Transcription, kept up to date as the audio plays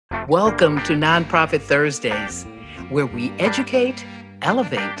Welcome to Nonprofit Thursdays, where we educate,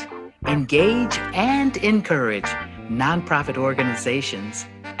 elevate, engage, and encourage nonprofit organizations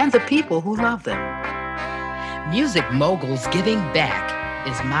and the people who love them. Music moguls giving back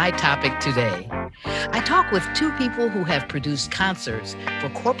is my topic today. I talk with two people who have produced concerts for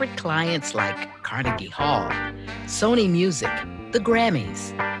corporate clients like Carnegie Hall, Sony Music, the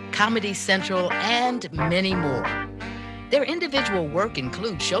Grammys, Comedy Central, and many more. Their individual work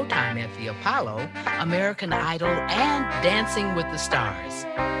includes Showtime at the Apollo, American Idol, and Dancing with the Stars.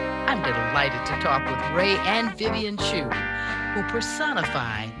 I'm delighted to talk with Ray and Vivian Chu, who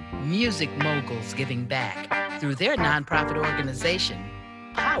personify music moguls giving back through their nonprofit organization,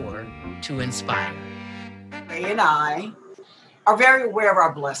 Power to Inspire. Ray and I are very aware of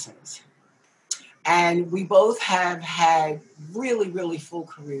our blessings. And we both have had really, really full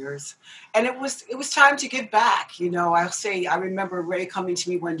careers. And it was time to give back. You know, I remember Ray coming to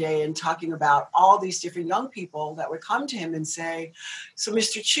me one day and talking about all these different young people that would come to him and say, so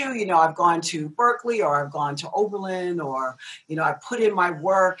Mr. Chu, you know, I've gone to Berkeley or I've gone to Oberlin or, you know, I put in my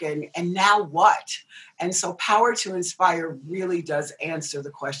work and now what? And so Power to Inspire really does answer the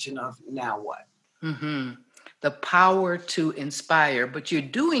question of now what? Mm-hmm. The power to inspire, but you're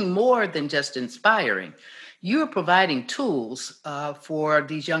doing more than just inspiring. You're providing tools for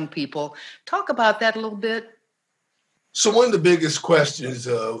these young people. Talk about that a little bit. So one of the biggest questions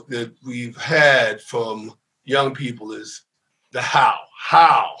that we've had from young people is the how.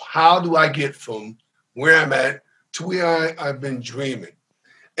 How do I get from where I'm at to where I've been dreaming?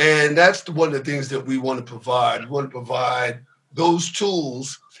 And that's one of the things that we want to provide. We want to provide those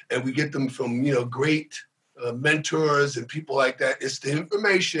tools, and we get them from, you know, great mentors and people like that. It's the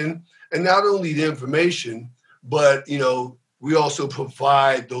information, and not only the information, but, you know, we also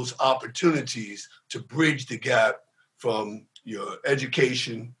provide those opportunities to bridge the gap from your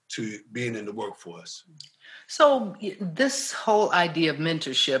education to being in the workforce. So this whole idea of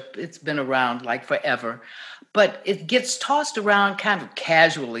mentorship, it's been around like forever, but it gets tossed around kind of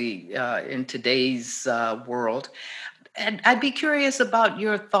casually in today's world. And I'd be curious about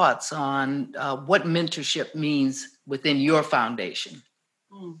your thoughts on what mentorship means within your foundation.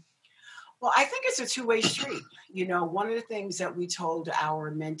 Well, I think it's a two-way street. You know, one of the things that we told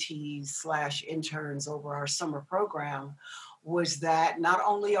our mentees/interns over our summer program was that not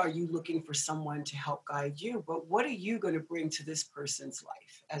only are you looking for someone to help guide you, but what are you going to bring to this person's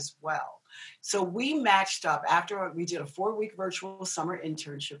life as well? So we matched up after we did a 4-week virtual summer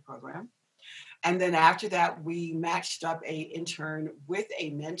internship program. And then after that, we matched up an intern with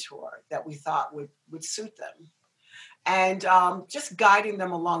a mentor that we thought would suit them. And just guiding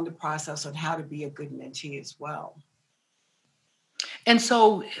them along the process on how to be a good mentee as well. And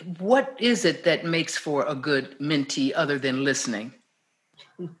so what is it that makes for a good mentee other than listening?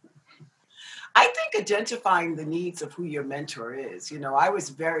 I think identifying the needs of who your mentor is. You know, I was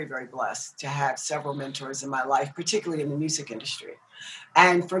very, very blessed to have several mentors in my life, particularly in the music industry.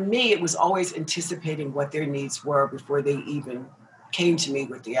 And for me, it was always anticipating what their needs were before they even came to me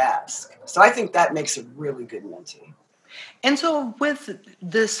with the ask. So I think that makes a really good mentee. And so with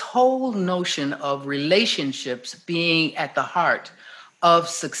this whole notion of relationships being at the heart of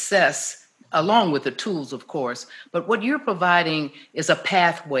success, along with the tools, of course, but what you're providing is a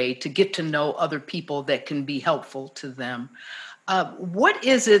pathway to get to know other people that can be helpful to them. What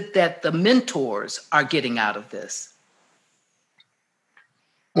is it that the mentors are getting out of this?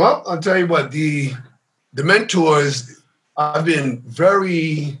 Well, I'll tell you what, the mentors, I've been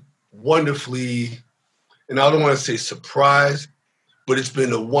very wonderfully, and I don't want to say surprised, but it's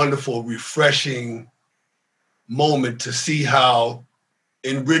been a wonderful, refreshing moment to see how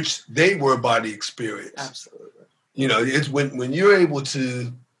enriched they were by the experience. Absolutely. You know, it's when you're able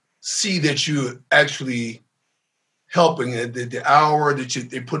to see that you're actually helping, the hour that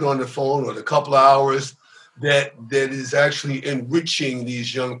they put on the phone or the couple of hours that is actually enriching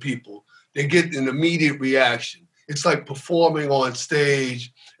these young people. They get an immediate reaction. It's like performing on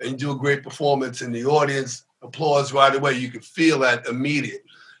stage and you do a great performance and the audience applauds right away. You can feel that immediate.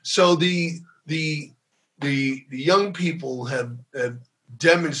 So the young people have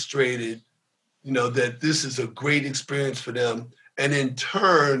demonstrated, you know, that this is a great experience for them. And in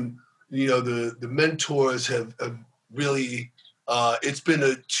turn, you know, the mentors have really, it's been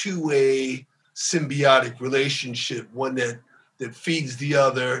a two-way symbiotic relationship, one that feeds the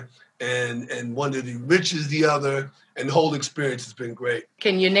other and one that enriches the other, and the whole experience has been great.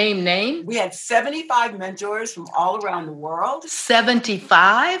 Can you name names? We had 75 mentors from all around the world.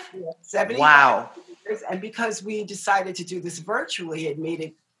 75? 75. Wow. And because we decided to do this virtually, it made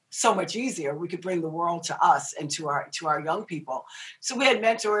it so much easier. We could bring the world to us and to our young people. So we had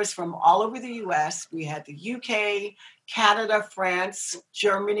mentors from all over the US. We had the UK, Canada, France,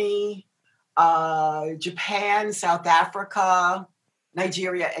 Germany, Japan, South Africa,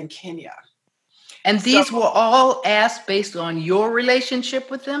 Nigeria, and Kenya. And these were all asked based on your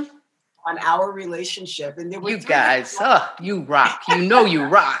relationship with them? On our relationship. And there were you guys, you rock. You know you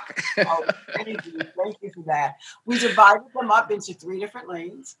rock. Oh, thank you. Thank you for that. We divided them up into 3 different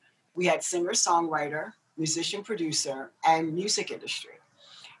lanes. We had singer-songwriter, musician-producer, and music industry.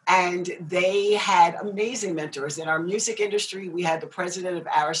 And they had amazing mentors. In our music industry, we had the president of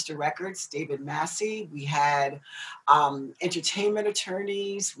Arista Records, David Massey. We had entertainment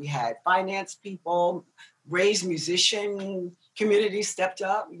attorneys. We had finance people. Ray's musician community stepped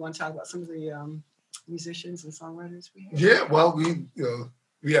up. You want to talk about some of the musicians and songwriters we have? Yeah, well,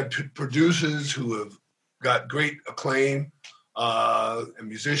 we have producers who have got great acclaim, and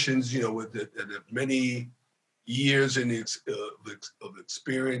musicians, with that have many years of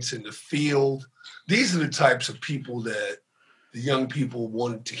experience in the field. These are the types of people that the young people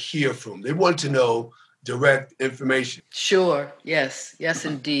wanted to hear from. They want to know direct information. Sure. Yes,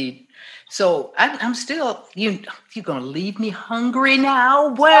 indeed. So I'm still, you're going to leave me hungry now?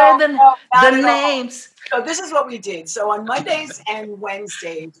 Where are the names? So this is what we did. So on Mondays and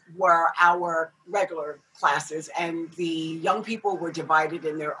Wednesdays were our regular classes, and the young people were divided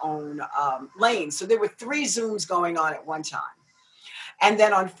in their own lanes. So there were 3 Zooms going on at one time. And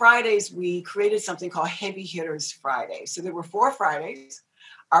then on Fridays, we created something called Heavy Hitters Friday. So there were 4 Fridays.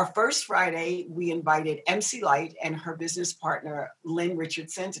 Our first Friday, we invited MC Light and her business partner, Lynn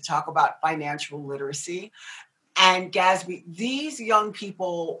Richardson, to talk about financial literacy. And Gasby, these young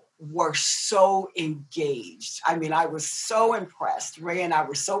people were so engaged. I mean, I was so impressed. Ray and I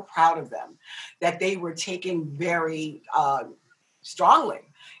were so proud of them that they were taking very strongly,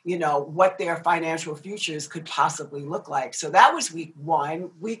 what their financial futures could possibly look like. So that was week 1.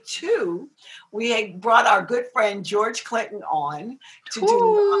 Week 2, we had brought our good friend George Clinton on to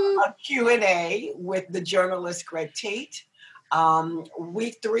do a Q&A with the journalist Greg Tate.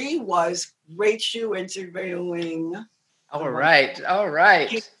 Week 3 was Rachel interviewing. All right.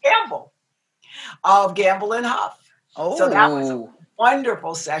 Keith Gamble of Gamble and Huff. Oh. So that was a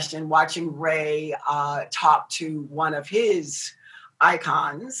wonderful session, watching Ray talk to one of his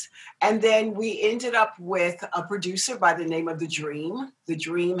icons. And then we ended up with a producer by the name of The Dream. The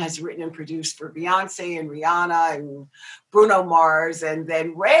Dream has written and produced for Beyonce and Rihanna and Bruno Mars. And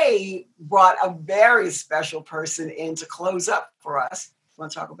then Ray brought a very special person in to close up for us.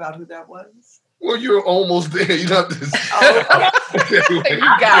 Want to talk about who that was? Well, you're almost there. You don't have to. You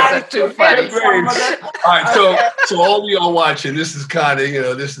guys are too funny. All right, so all y'all watching, this is kind of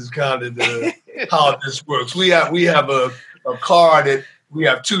how this works. We have a car that we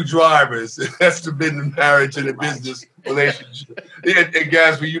have 2 drivers. That's been the marriage and the business relationship. And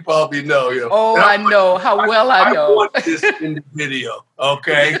Gasby, you probably know. Oh, I know how well I know. I want this in the video,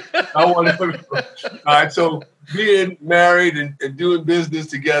 okay? I want to. All right, so being married and doing business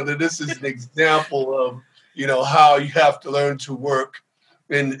together, this is an example of how you have to learn to work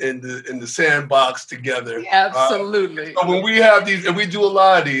in the sandbox together. Absolutely. So when we have these, and we do a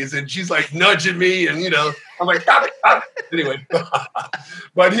lot of these, and she's like nudging me, and I'm like, stop it. Anyway,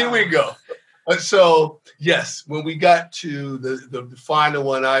 but here we go. So yes, when we got to the final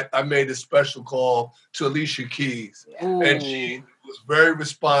one, I made a special call to Alicia Keys, and she was very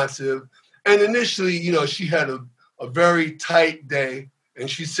responsive. And initially, she had a very tight day, and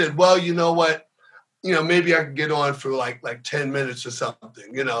she said, well, you know what? Maybe I could get on for like 10 minutes or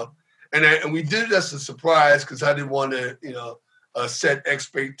something, And we did it as a surprise because I didn't want to, set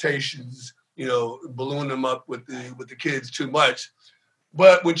expectations, balloon them up with the kids too much.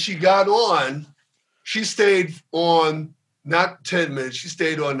 But when she got on, she stayed on not 10 minutes. She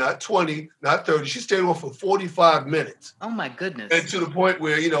stayed on not 20, not 30. She stayed on for 45 minutes. Oh my goodness! And to the point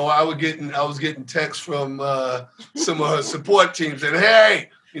where I was getting texts from some of her support teams saying, "Hey,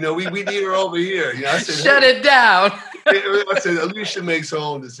 we need her over here." I said, "Shut it down." I said, "Alicia makes her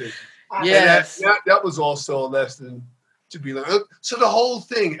own decisions." Yes, that was also a lesson to be learned. So the whole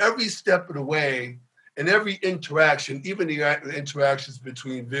thing, every step of the way, and every interaction, even the interactions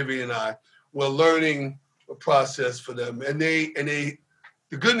between Vivi and I, were learning a process for them. And they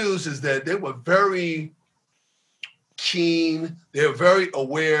the good news is that they were very keen. They were very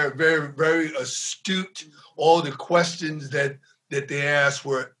aware, very, very astute. All the questions that they asked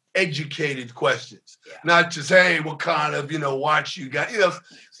were educated questions, not just, hey, what kind of, watch you got,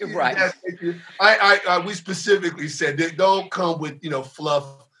 Right. We specifically said they don't come with,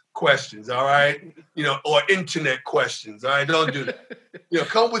 fluff questions, all right? Or internet questions, all right? Don't do that.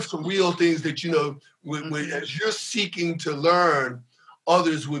 Come with some real things that, as you're seeking to learn,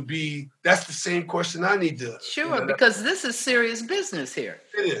 others would be, that's the same question I need to. Sure, because this is serious business here.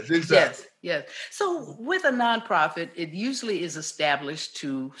 It is, exactly. Yes. So with a nonprofit, it usually is established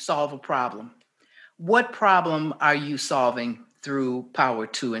to solve a problem. What problem are you solving through Power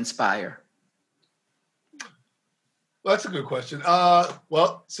to Inspire? Well, that's a good question.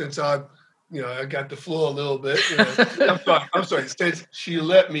 Well, since I got the floor a little bit. I'm sorry. Since she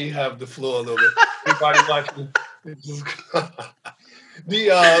let me have the floor a little bit. Everybody watching.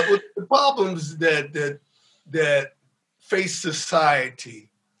 The problems that face society,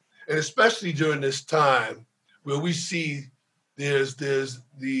 and especially during this time, where we see there's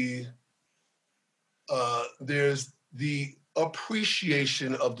the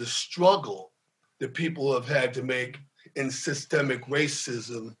appreciation of the struggle that people have had to make in systemic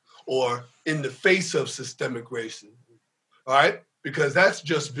racism or in the face of systemic racism, all right? Because that's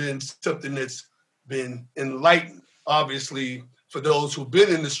just been something that's been enlightened. Obviously, for those who've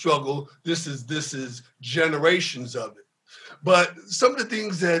been in the struggle, this is generations of it. But some of the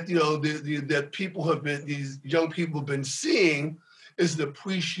things that that people have been, these young people have been seeing, is the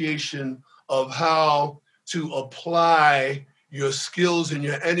appreciation of how to apply your skills and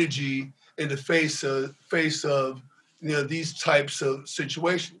your energy in the face of these types of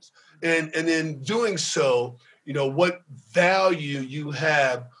situations. And in doing so, what value you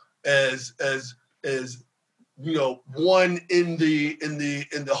have as one in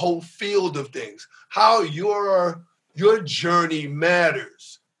the whole field of things, how your journey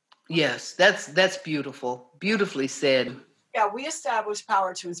matters. Yes, that's beautiful. Beautifully said. Yeah, we established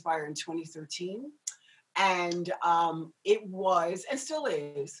Power to Inspire in 2013, and it was and still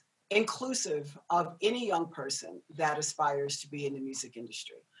is inclusive of any young person that aspires to be in the music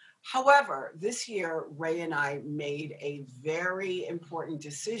industry. However, this year, Ray and I made a very important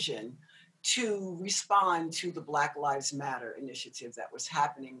decision to respond to the Black Lives Matter initiative that was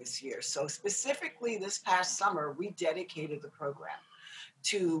happening this year. So specifically this past summer, we dedicated the program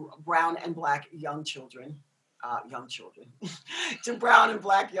to brown and Black young children, to brown and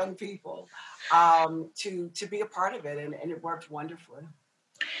Black young people, to be a part of it, and it worked wonderfully.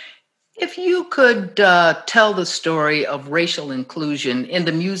 If you could tell the story of racial inclusion in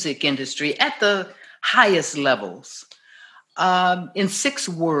the music industry at the highest levels, in 6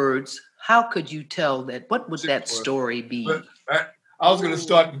 words, how could you tell that? What would that story be? I was going to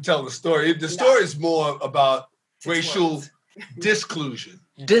start to tell the story. The story is more about racial disclusion.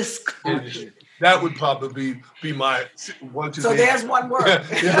 Disclusion. That would probably be my one. So there's one word.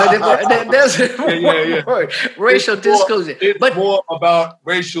 There's one word. Racial disclusion. It's more about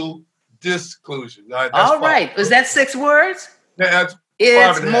racial disclusion. All right. Is that 6 words? That's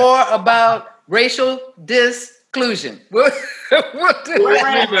it's more about racial disclusion. We'll do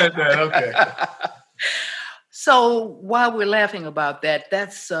that. Okay. So while we're laughing about that,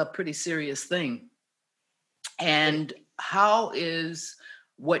 that's a pretty serious thing. And how is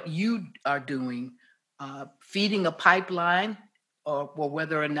what you are doing feeding a pipeline, or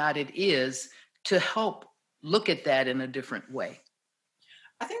whether or not it is, to help look at that in a different way?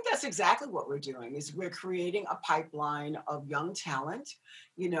 I think that's exactly what we're doing, is we're creating a pipeline of young talent.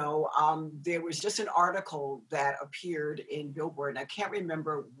 There was just an article that appeared in Billboard, and I can't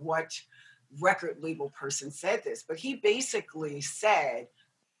remember what record label person said this, but he basically said,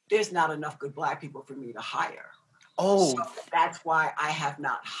 there's not enough good Black people for me to hire. Oh, so that's why I have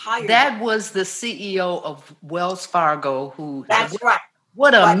not hired. That was the CEO of Wells Fargo who. That's right.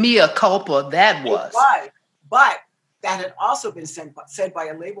 What a mea culpa that was. It was. But that had also been said by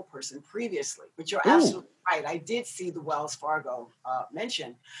a label person previously. But you're absolutely right. I did see the Wells Fargo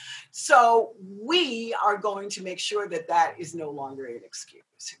mention. So we are going to make sure that is no longer an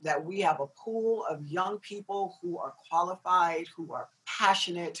excuse, that we have a pool of young people who are qualified, who are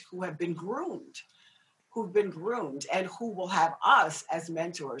passionate, who have been groomed, and who will have us as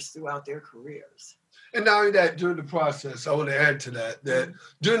mentors throughout their careers. And not only that, during the process, I want to add to that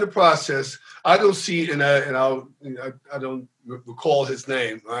during the process, I don't see, and I don't recall his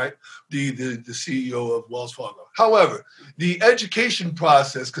name, right? The CEO of Wells Fargo. However, the education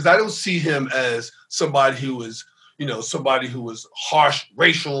process, because I don't see him as somebody who was harsh,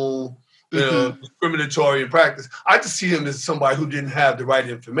 racial, discriminatory in practice. I just see him as somebody who didn't have the right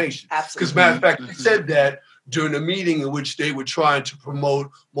information. Absolutely. Because matter of fact, he said that during a meeting in which they were trying to promote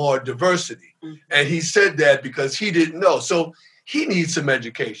more diversity. And he said that because he didn't know. So he needs some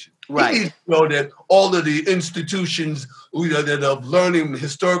education. Right. He needs to know that all of the institutions that are learning,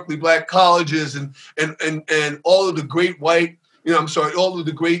 historically Black colleges and all of the great white all of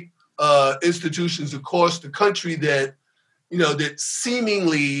the great institutions across the country that, that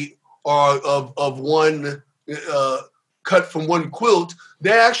seemingly are of one cut from one quilt.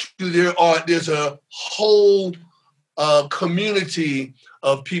 There's a whole community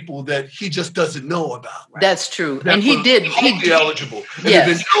of people that he just doesn't know about. Right? That's true. That and he did. Eligible. And yes.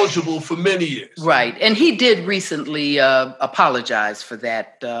 They've been eligible for many years. Right. And he did recently apologize for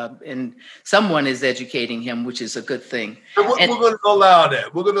that. And someone is educating him, which is a good thing. And we're going to allow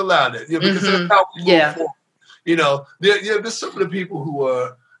that. We're going to allow that. Because that's how we move forward. There's some of the people who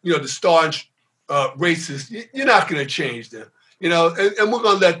are, the staunch racists. You're not going to change them. And we're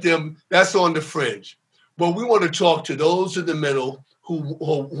going to let them. That's on the fringe. But we want to talk to those in the middle who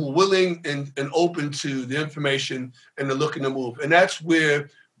are willing and open to the information and the look and the move. And that's where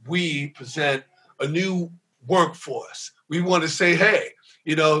we present a new workforce. We want to say, hey,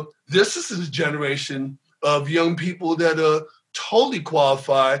 this is a generation of young people that are totally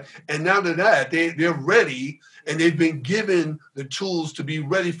qualified. And now that they're ready and they've been given the tools to be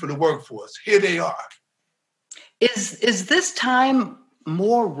ready for the workforce. Here they are. Is this time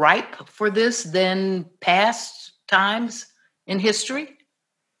more ripe for this than past times in history?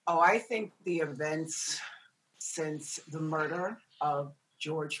 Oh, I think the events since the murder of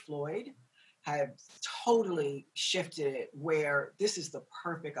George Floyd have totally shifted it, where this is the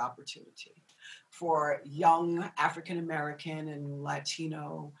perfect opportunity for young African-American and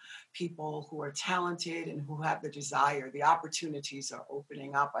Latino people who are talented and who have the desire. The opportunities are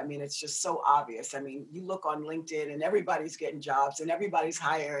opening up. I mean, it's just so obvious. I mean, you look on LinkedIn and everybody's getting jobs and everybody's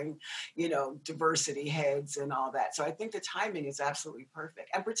hiring, diversity heads and all that. So I think the timing is absolutely perfect,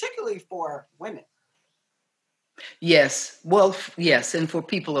 and particularly for women. Yes. Well, yes. And for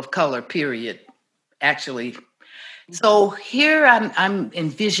people of color, period, actually. So here I'm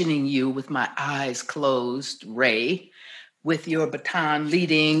envisioning you with my eyes closed, Ray, with your baton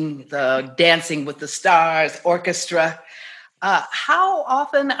leading the Dancing with the Stars orchestra. How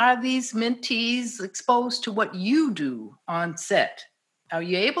often are these mentees exposed to what you do on set? Are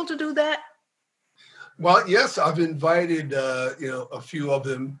you able to do that? Well, yes, I've invited a few of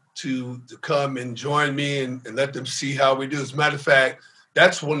them to come and join me and let them see how we do. As a matter of fact,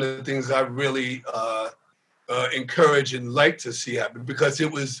 that's one of the things I really encourage and like to see happen, because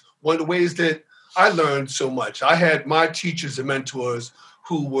it was one of the ways that I learned so much. I had my teachers and mentors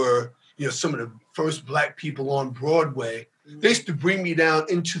who were, some of the first Black people on Broadway. They used to bring me down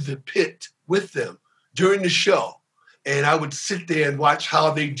into the pit with them during the show, and I would sit there and watch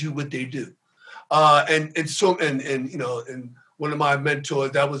how they do what they do. And one of my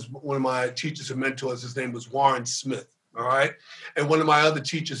mentors, that was one of my teachers and mentors, his name was Warren Smith. All right. And one of my other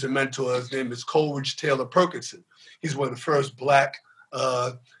teachers and mentors, his name is Coleridge Taylor Perkinson. He's one of the first Black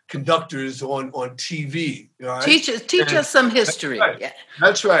conductors on TV. Right? Teach us some history. That's right. Yeah.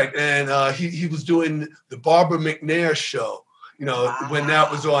 That's right. And he was doing the Barbara McNair show, when that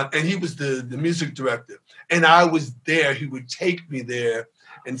was on. And he was the music director. And I was there. He would take me there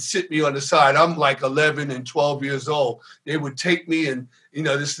and sit me on the side. I'm like 11 and 12 years old. They would take me and,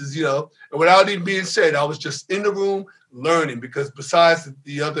 this is, and without even being said, I was just in the room learning, because besides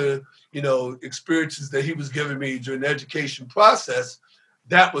the other, experiences that he was giving me during the education process,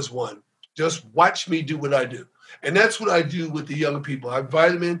 that was one. Just watch me do what I do. And that's what I do with the young people. I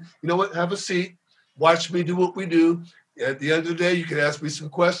invite them in, have a seat, watch me do what we do. At the end of the day, you can ask me some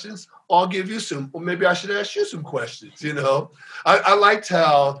questions. I'll give you some, or maybe I should ask you some questions, I liked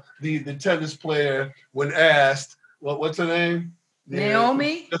how the tennis player, when asked, what's her name?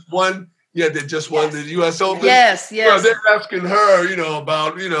 Naomi? Just one, that just won the U.S. Open. Yes. They're asking her,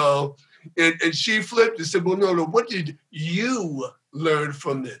 about, and she flipped and said, well, no, what did you learn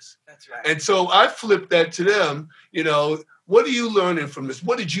from this? That's right. And so I flipped that to them, what are you learning from this?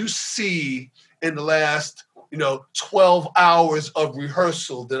 What did you see in the last 12 hours of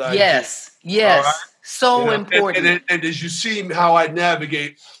rehearsal that I did. Yes. Right? So important. And as you see how I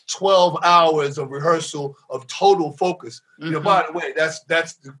navigate 12 hours of rehearsal of total focus. Mm-hmm. By the way,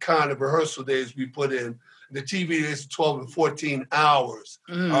 that's the kind of rehearsal days we put in. The TV days 12 and 14 hours,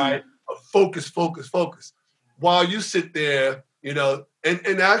 all right, of focus. While you sit there,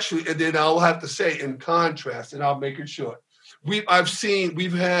 and actually, and then I'll have to say in contrast, and I'll make it short. We've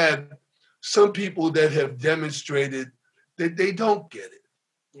had some people that have demonstrated that they don't get it.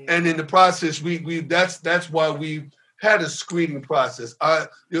 Yeah. And in the process, that's why we had a screening process.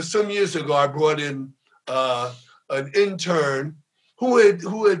 Some years ago, I brought in an intern who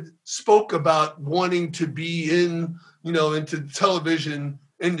had spoke about wanting to be into the television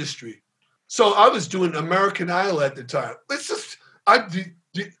industry. So I was doing American Idol at the time.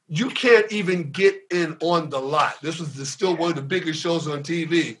 You can't even get in on the lot. This was still one of the biggest shows on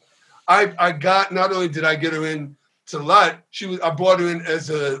TV. I got, not only did I get her in to the lot, I brought her in as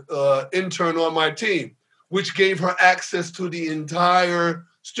a intern on my team, which gave her access to the entire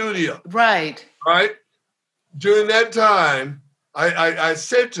studio. Right. Right. During that time, I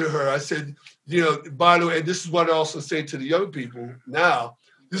said to her, I said, by the way, and this is what I also say to the young people now,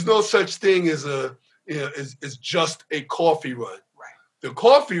 there's no such thing as is just a coffee run. Right. The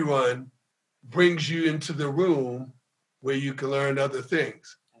coffee run brings you into the room where you can learn other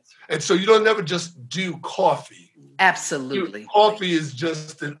things. And so you don't never just do coffee. Absolutely. Coffee is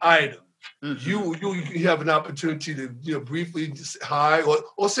just an item. Mm-hmm. You have an opportunity to briefly just hi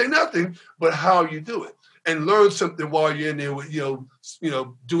or say nothing, but how you do it, and learn something while you're in there with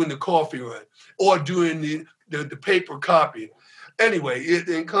doing the coffee run or doing the paper copy. Anyway,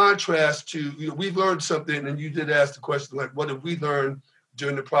 in contrast to we've learned something, and you did ask the question like, what have we learned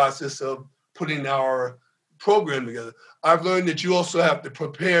during the process of putting our program together? I've learned that you also have to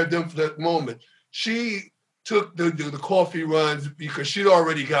prepare them for that moment. She took the coffee runs because she'd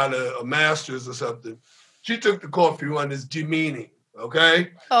already got a master's or something. She took the coffee run as demeaning,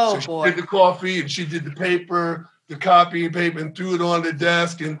 okay? Oh, so boy. She did the coffee and she did the paper, the copy paper, and threw it on the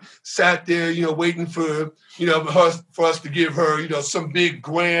desk and sat there, waiting for, for us to give her, some big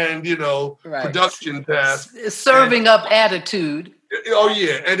grand, right. production task. Serving up attitude. Oh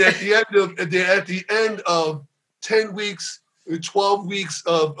yeah, and at the end of 10 weeks, 12 weeks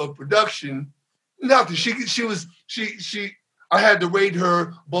of production, nothing. I had to rate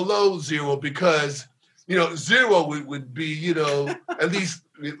her below 0 because 0 would be at least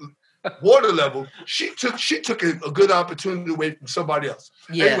water level. She took a good opportunity away from somebody else.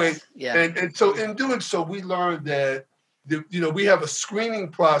 Yes, anyway, yeah. And so in doing so, we learned that we have a screening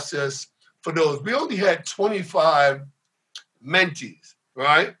process for those. We only had 25 mentees,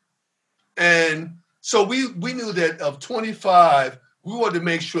 right? And so we knew that of 25, we wanted to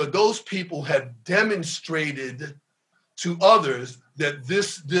make sure those people have demonstrated to others that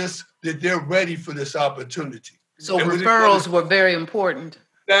that they're ready for this opportunity. So and referrals were very important.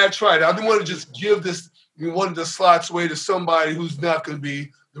 That's right. I didn't want to just give one of the slots away to somebody who's not going to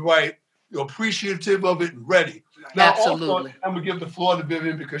be the right, appreciative of it and ready. Now, absolutely. Also, I'm gonna give the floor to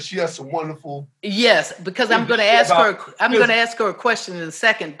Vivian because she has some wonderful. Yes, because I'm going to ask her. I'm going to ask her a question in a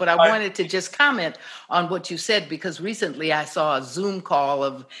second, but I wanted to just comment on what you said because recently I saw a Zoom call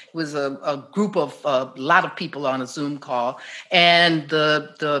it was a group of a lot of people on a Zoom call, and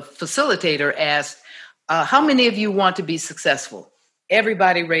the facilitator asked, "How many of you want to be successful?"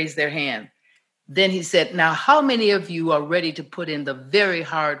 Everybody raised their hand. Then he said, "Now, how many of you are ready to put in the very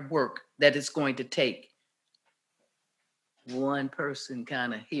hard work that it's going to take?" One person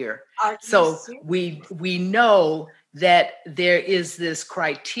kind of here. So we know that there is this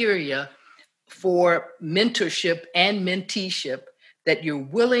criteria for mentorship and menteeship that you're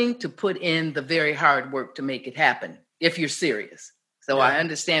willing to put in the very hard work to make it happen if you're serious. So yeah. I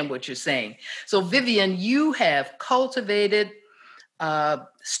understand what you're saying. So Vivian, you have cultivated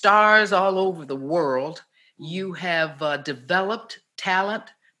stars all over the world. You have developed talent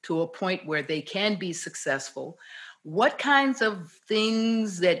to a point where they can be successful. What kinds of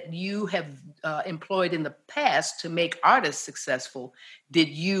things that you have employed in the past to make artists successful did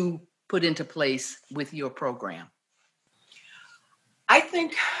you put into place with your program? I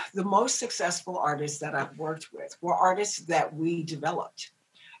think the most successful artists that I've worked with were artists that we developed,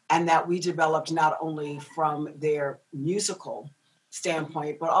 and that we developed not only from their musical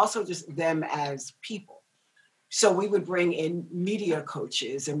standpoint, but also just them as people. So we would bring in media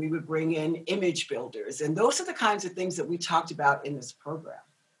coaches and we would bring in image builders. And those are the kinds of things that we talked about in this program,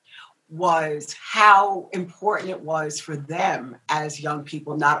 was how important it was for them as young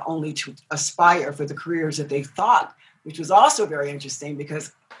people, not only to aspire for the careers that they thought, which was also very interesting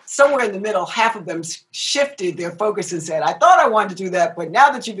because somewhere in the middle, half of them shifted their focus and said, I thought I wanted to do that, but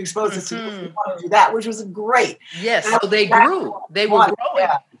now that you've exposed us to this, we want to do that, which was great. Yes, so they grew. They were growing.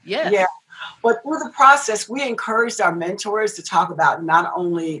 Yeah. Yes. But through the process, we encouraged our mentors to talk about not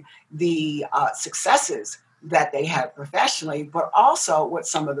only the successes that they had professionally, but also what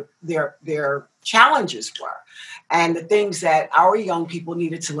some of their challenges were and the things that our young people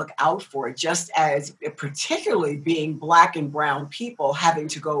needed to look out for, just as particularly being Black and brown people having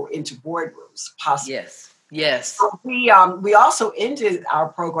to go into boardrooms, possibly. Yes, yes. So we also ended our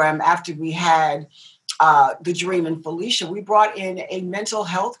program after we had The Dream and Felicia. We brought in a mental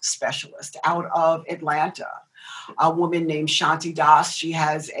health specialist out of Atlanta, a woman named Shanti Das. She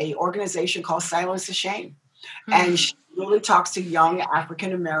has an organization called Silence the Shame. Mm-hmm. And she really talks to young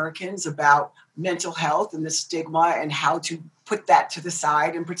African Americans about mental health and the stigma and how to put that to the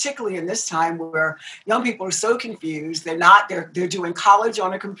side. And particularly in this time where young people are so confused, they're doing college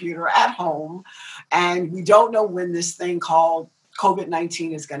on a computer at home, and we don't know when this thing called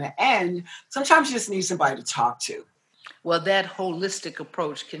COVID-19 is going to end. Sometimes you just need somebody to talk to. Well, that holistic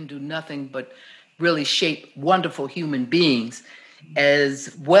approach can do nothing but really shape wonderful human beings,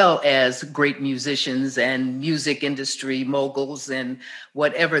 as well as great musicians and music industry moguls and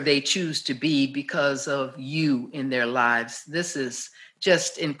whatever they choose to be because of you in their lives. This is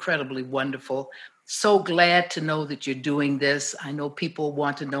just incredibly wonderful. So glad to know that you're doing this. I know people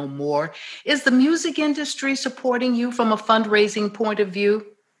want to know more. Is the music industry supporting you from a fundraising point of view?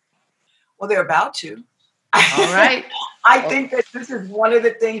 Well, they're about to. All right. I think that this is one of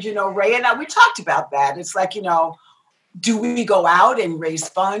the things, Ray and I, we talked about that. It's like, do we go out and raise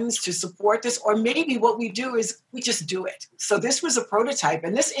funds to support this? Or maybe what we do is we just do it. So this was a prototype,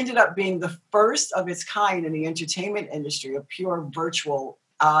 and this ended up being the first of its kind in the entertainment industry, a pure virtual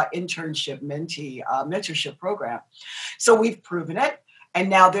internship mentorship program. So we've proven it. And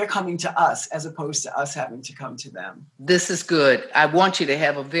now they're coming to us as opposed to us having to come to them. This is good. I want you to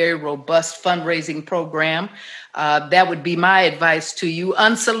have a very robust fundraising program. That would be my advice to you,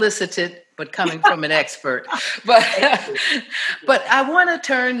 unsolicited, but coming from an expert. But I want to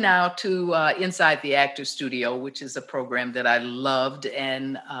turn now to Inside the Actor Studio, which is a program that I loved,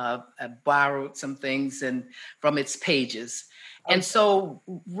 and I borrowed some things from its pages. And so,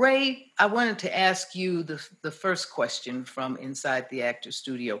 Ray, I wanted to ask you the first question from Inside the Actor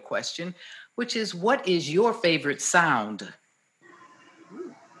Studio question, which is, what is your favorite sound?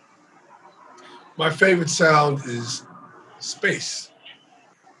 My favorite sound is space.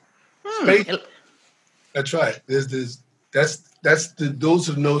 Space. That's right. Those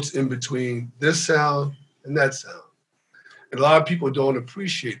are notes in between this sound and that sound. And a lot of people don't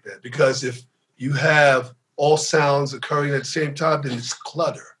appreciate that, because if you have all sounds occurring at the same time, then it's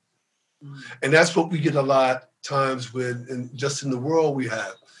clutter. And that's what we get a lot of times just in the world we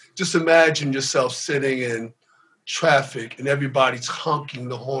have. Just imagine yourself sitting in traffic and everybody's honking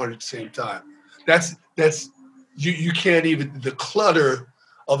the horn at the same time. That's you can't even, the clutter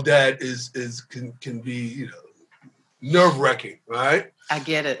of that can be, nerve-wracking, right? I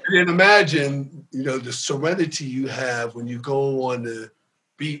get it. And imagine, the serenity you have when you go on the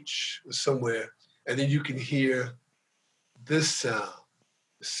beach or somewhere, and then you can hear this sound,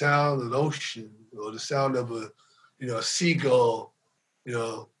 the sound of the ocean, or the sound of a seagull,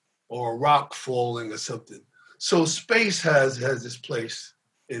 or a rock falling or something. So space has this place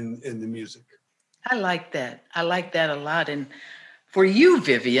in the music. I like that. I like that a lot. And for you,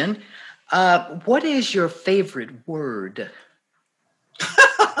 Vivian, what is your favorite word?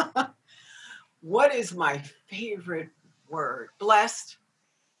 What is my favorite word? Blessed.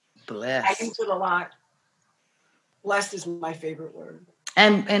 Blessed. I use it a lot. Blessed is my favorite word.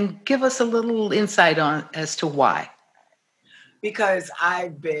 And give us a little insight on as to why. Because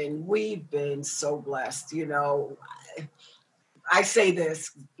we've been so blessed. I say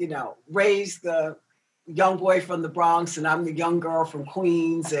this, Ray's the young boy from the Bronx and I'm the young girl from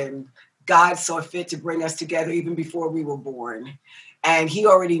Queens, and God saw fit to bring us together even before we were born. And he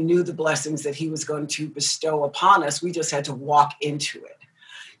already knew the blessings that he was going to bestow upon us. We just had to walk into it.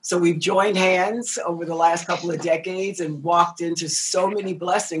 So we've joined hands over the last couple of decades and walked into so many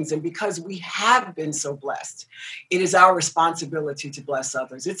blessings. And because we have been so blessed, it is our responsibility to bless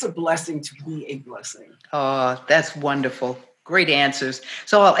others. It's a blessing to be a blessing. Oh, that's wonderful. Great answers.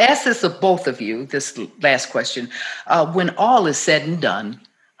 So I'll ask this of both of you, this last question. When all is said and done,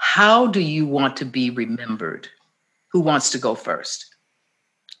 how do you want to be remembered? Who wants to go first?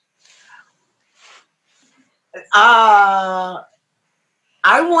 I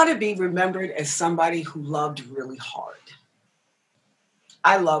want to be remembered as somebody who loved really hard.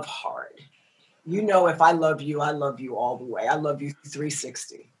 I love hard. If I love you all the way. I love you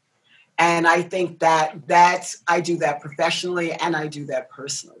 360. And I think that I do that professionally and I do that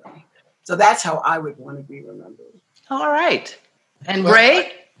personally. So that's how I would want to be remembered. All right. And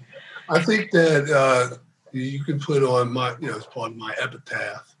Ray? I think that you can put on my, as part of my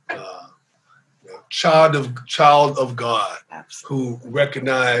epitaph, child of God. Absolutely. Who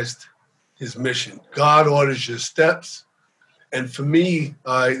recognized his mission. God orders your steps, and for me,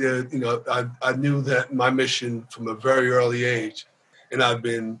 I knew that my mission from a very early age, and I've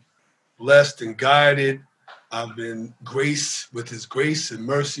been blessed and guided. I've been graced with his grace and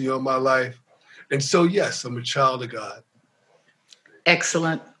mercy on my life, and so yes, I'm a child of God.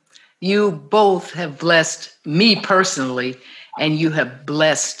 Excellent. You both have blessed me personally, and you have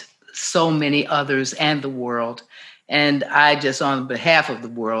blessed so many others and the world. And I just, on behalf of the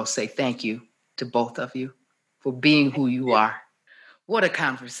world, say thank you to both of you for being who you are. What a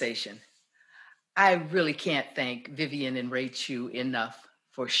conversation. I really can't thank Vivian and Ray Chu enough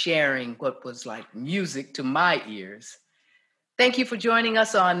for sharing what was like music to my ears. Thank you for joining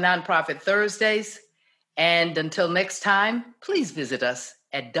us on Nonprofit Thursdays. And until next time, please visit us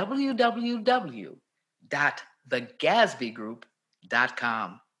at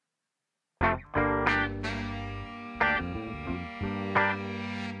www.thegasbygroup.com.